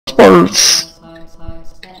hurts.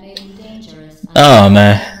 Oh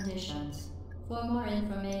man. For more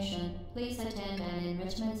information, please attend an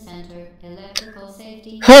enrichment center, electrical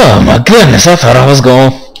safety. Oh my goodness, I thought I was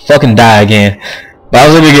gonna fucking die again. But I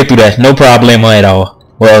was able to get through that, no problemo at all.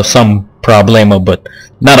 Well, some problemo, but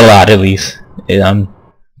not a lot at least. Yeah, I'm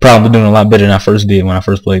probably doing a lot better than I first did when I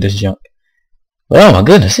first played this junk. But oh my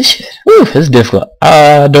goodness, this shit, whew, it's difficult.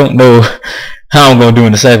 I don't know how I'm gonna do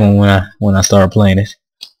in the second one when I start playing it.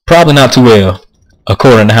 Probably not too well,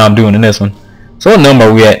 according to how I'm doing in this one. So what number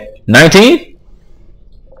are we at? 19?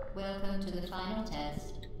 Welcome to the final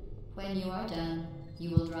test. When you are done, you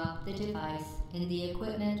will drop the device in the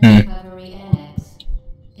equipment recovery annex.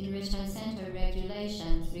 Enrichment center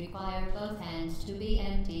regulations require both hands to be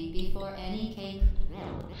empty before any cake.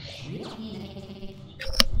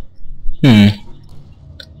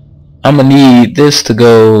 I'm gonna need this to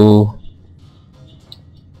go.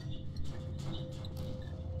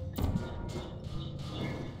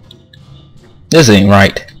 This ain't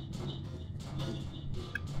right.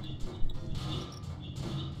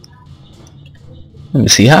 Let me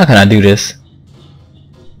see, how can I do this?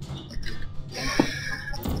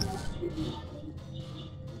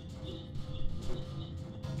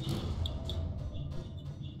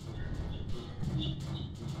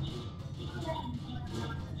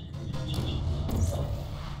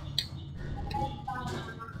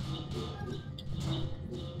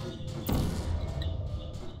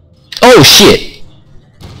 Oh shit!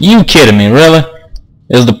 You kidding me, really?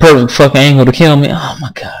 It was the perfect fucking angle to kill me. Oh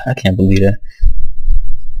my god, I can't believe that.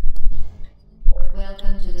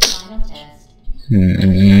 Welcome to the final test.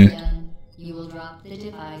 When you are done, you will drop the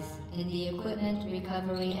device in the equipment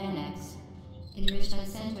recovery annex. Enrichment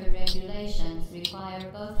center regulations require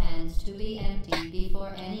both hands to be empty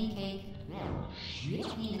before any cake.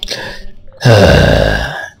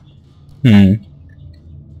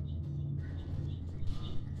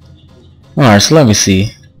 Alright, so let me see.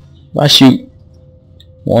 If I shoot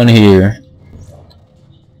one here,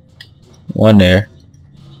 one there,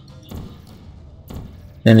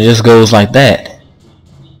 then it just goes like that.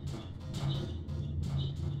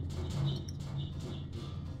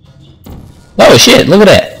 Oh shit, look at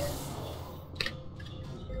that.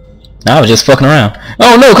 I was just fucking around.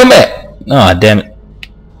 Oh no, come back! Oh damn it.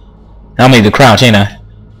 I made the crouch, ain't I?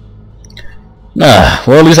 Nah,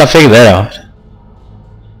 well at least I figured that out.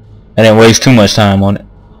 I didn't waste too much time on it.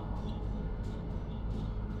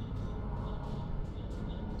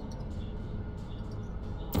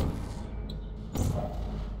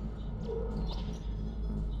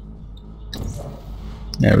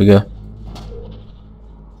 There we go.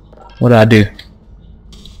 What do I do?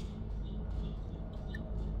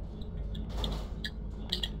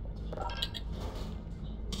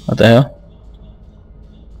 What the hell?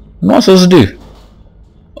 What am I supposed to do?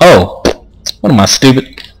 Oh! What am I,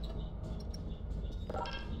 stupid?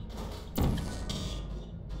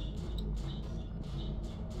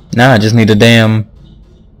 Now I just need a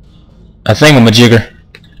thingamajigger.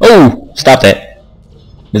 Oh! Stop that.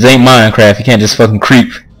 This ain't Minecraft. You can't just fucking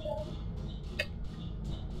creep.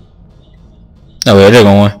 Oh yeah, they're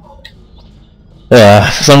going.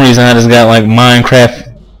 For some reason I just got like Minecraft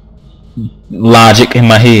logic in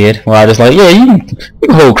my head where I just like, yeah, you can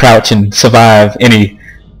hold crouch and survive any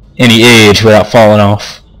edge without falling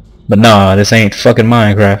off. But nah, this ain't fucking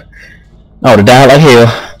Minecraft. I would've died like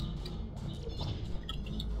hell.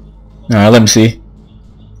 Alright, let me see.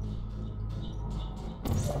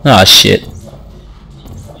 Ah, shit.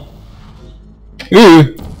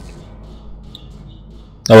 Ooh!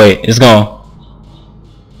 Oh wait, it's gone.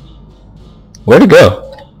 Where'd it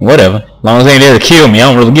go? Whatever. As long as it ain't there to kill me,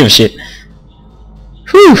 I don't really give a shit.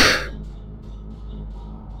 Whew!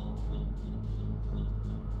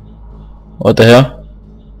 What the hell?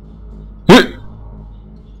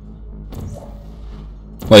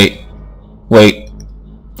 Wait. Wait.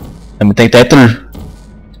 Let me think that through.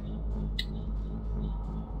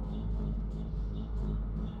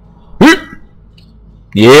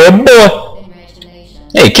 Yeah, boy.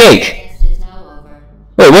 Hey, cake.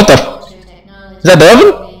 Wait, what the? Is that the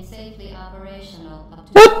oven?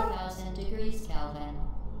 What?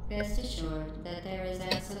 Rest assured that there is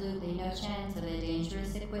absolutely no chance of a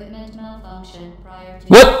dangerous equipment malfunction prior to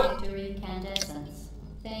victory incandescence.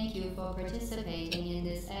 Thank you for participating in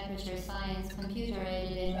this Aperture Science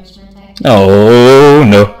computer-aided enrichment activity. Oh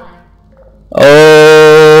no.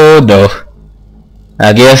 Oh no.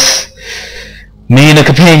 I guess me and the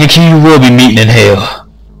companion cube will be meeting in hell.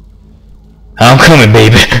 I'm coming,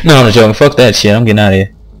 baby. No, I'm not joking. Fuck that shit. I'm getting out of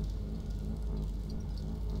here.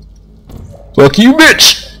 Fuck you,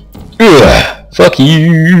 bitch. Ugh. Fuck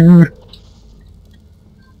you.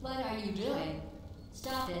 What are you doing?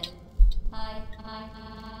 Stop it.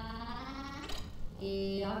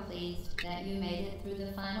 We are pleased that you made it through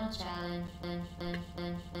the final challenge.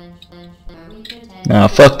 We pretend Nah,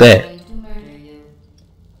 fuck that. going to murder you.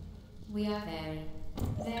 We are very,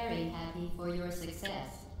 very happy for your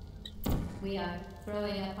success. We are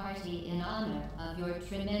throwing a party in honor of your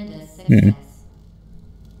tremendous success.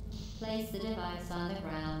 Place the device on the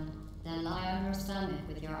ground, then lie on your stomach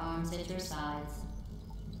with your arms at your sides.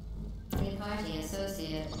 A party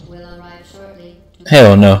associate will arrive shortly to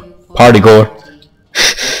Hell no. Party gore.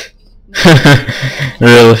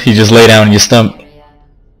 Really? You just lay down on your stomach.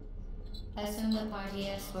 Assume the party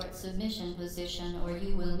escort submission position or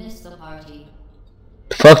you will miss the party.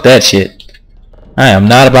 Fuck that shit. I am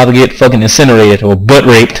not about to get fucking incinerated or butt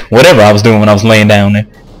raped. Whatever I was doing when I was laying down there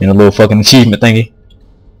in a little fucking achievement thingy.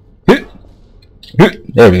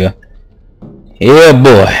 There we go. Yeah,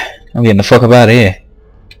 boy. I'm getting the fuck up out of here.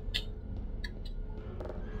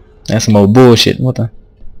 That's some old bullshit. What the?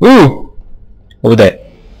 Ooh! What was that?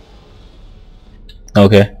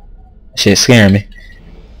 Okay. Shit scaring me.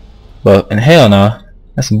 But in hell no.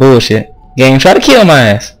 That's some bullshit. Gang, try to kill my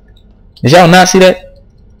ass. Did y'all not see that?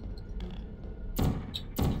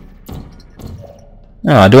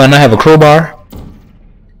 Oh, do I not have a crowbar?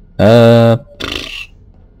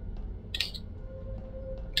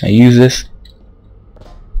 I use this.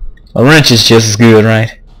 A wrench is just as good,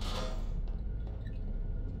 right?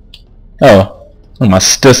 Oh, am I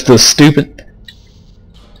still stupid?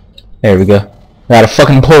 There we go. Got a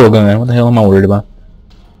fucking portal gun. What the hell am I worried about?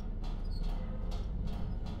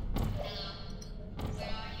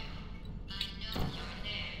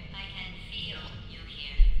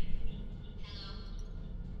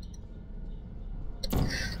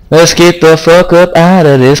 Let's get the fuck up out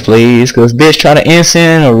of this place, cause bitch try to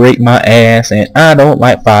incinerate my ass and I don't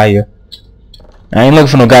like fire. I ain't looking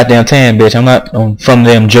for no goddamn tan, bitch. I'm not from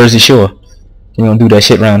them Jersey Shore. We don't do that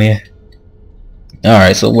shit around here.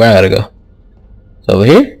 Alright, so where I gotta go? Over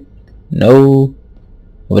here? No.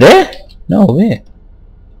 Over there? No, over here.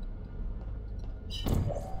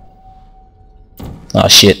 Oh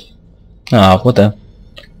shit. Oh, what the?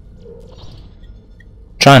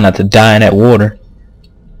 Trying not to die in that water.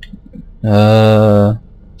 This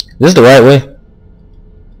is the right way.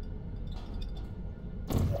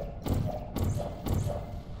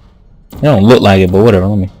 It don't look like it, but whatever.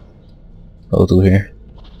 Let me go through here.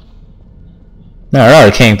 No, I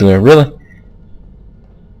already came through it. Really?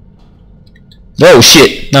 Oh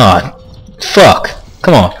shit! Nah, fuck!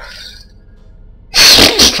 Come on.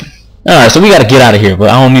 Alright, so we gotta get out of here,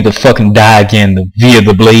 but I don't need to fucking die again via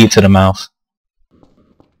the blade to the mouth.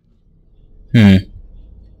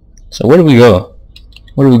 So where do we go?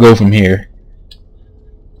 Where do we go from here?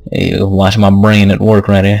 Hey, watch my brain at work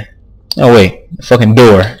right here. Oh wait, a fucking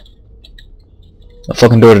door. A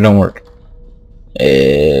fucking door that don't work.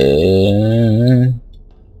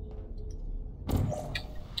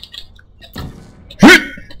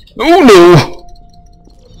 Oh no!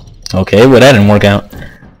 Okay, well that didn't work out.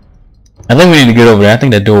 I think we need to get over there. I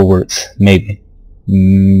think that door works. Maybe.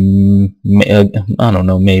 I don't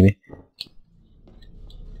know, maybe.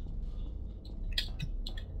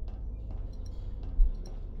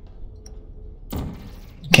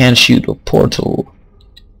 Can't shoot a portal.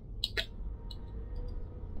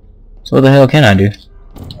 So what the hell can I do?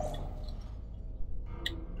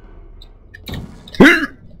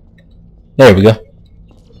 There we go.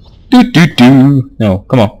 No,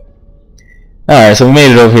 come on. Alright, so we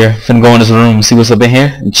made it over here. Finna go in this room and see what's up in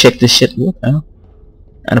here and check this shit. What the hell?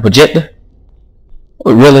 And a projector?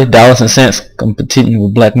 Oh, really? Dollars and cents competing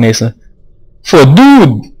with Black Mesa for a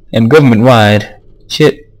dude and government wide.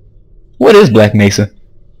 Shit. What is Black Mesa?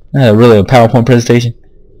 Really a PowerPoint presentation?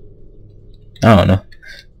 I don't know.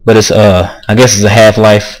 But it's I guess it's a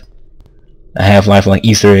Half-Life. A Half-Life like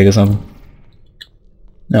Easter egg or something.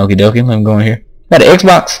 Okie dokie, let me go in here. Got an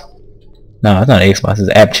Xbox? No, it's not an Xbox, it's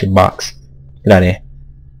an Aperture box. Get out of here.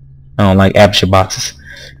 I don't like Aperture boxes.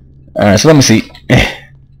 Alright, so let me see.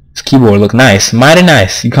 This keyboard look nice. Mighty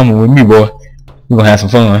nice. You coming with me, boy. We're gonna have some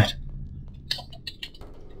fun.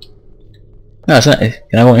 No, it's not. Can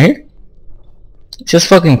I go in here? It's just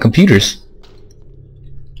fucking computers.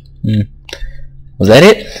 Was that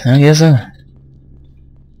it? I guess so.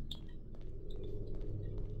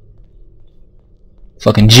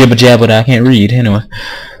 Fucking jibber jabber that I can't read. Anyway.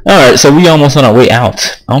 Alright, so we almost on our way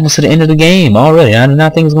out. Almost to the end of the game already. I did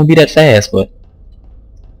not think it was gonna be that fast, but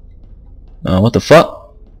what the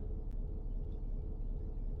fuck?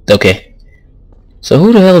 Okay. So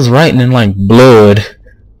who the hell is writing in like blood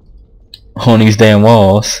on these damn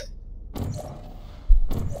walls?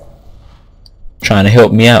 trying to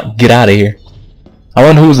help me out, get out of here. I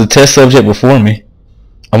wonder who was the test subject before me.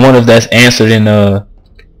 I wonder if that's answered in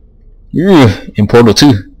Portal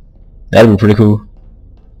 2. That'd be pretty cool.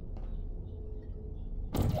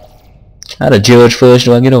 How the Judge Fudge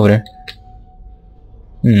do I get over there?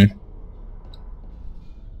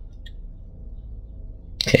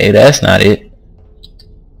 Okay, that's not it.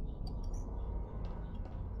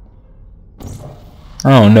 I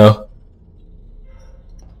don't know.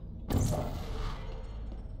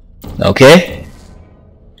 Okay.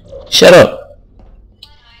 Shut up.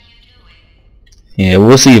 Yeah,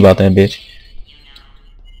 we'll see about that, bitch.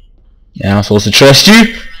 Yeah, I'm supposed to trust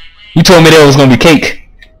you? You told me there was gonna be cake.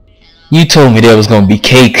 You told me there was gonna be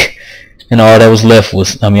cake. And all that was left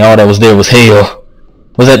was, all that was there was hell.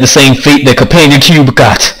 Was that the same fate that Companion Cube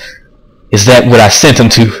got? Is that what I sent him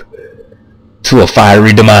to? To a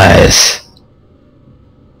fiery demise.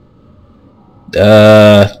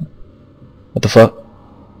 What the fuck?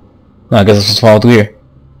 No, I guess I'm supposed to fall through here.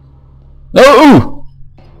 Oh!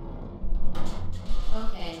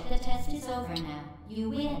 Okay, the test is over now. You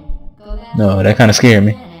win. Go back. No, that kind of scared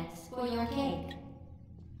me. For your cake.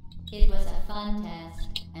 It was a fun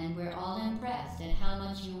test, and we're all impressed at how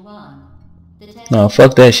much you won. The test. No,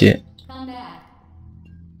 fuck that shit. Come back.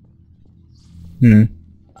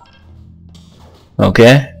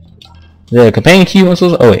 Okay. Is there a companion cube I'm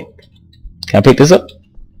supposed to? Oh wait. Can I pick this up?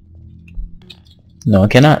 No, I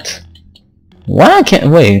cannot. Why I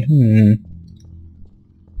can't wait? No,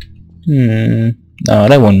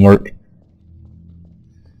 that wouldn't work.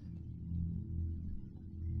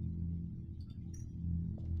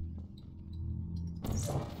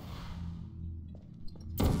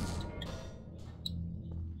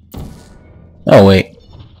 Oh wait.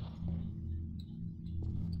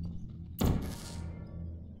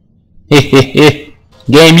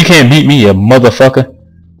 Game, you can't beat me, you motherfucker.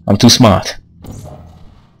 I'm too smart.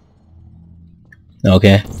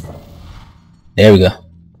 Okay. There we go.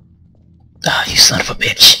 Ah, you son of a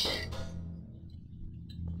bitch.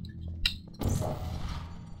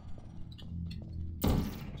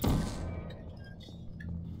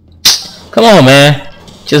 Come on, man.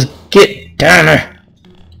 Just get down there.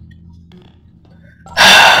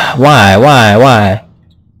 Why?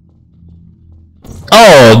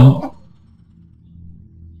 Oh!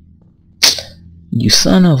 You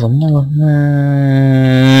son of a mother.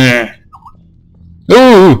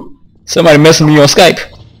 Ooh! Somebody messing with me on Skype.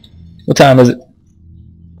 What time is it?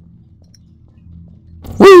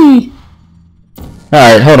 Whee!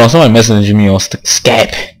 Alright, hold on. Somebody messaging me on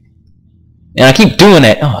Skype. And I keep doing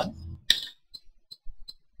that. Oh.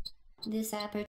 This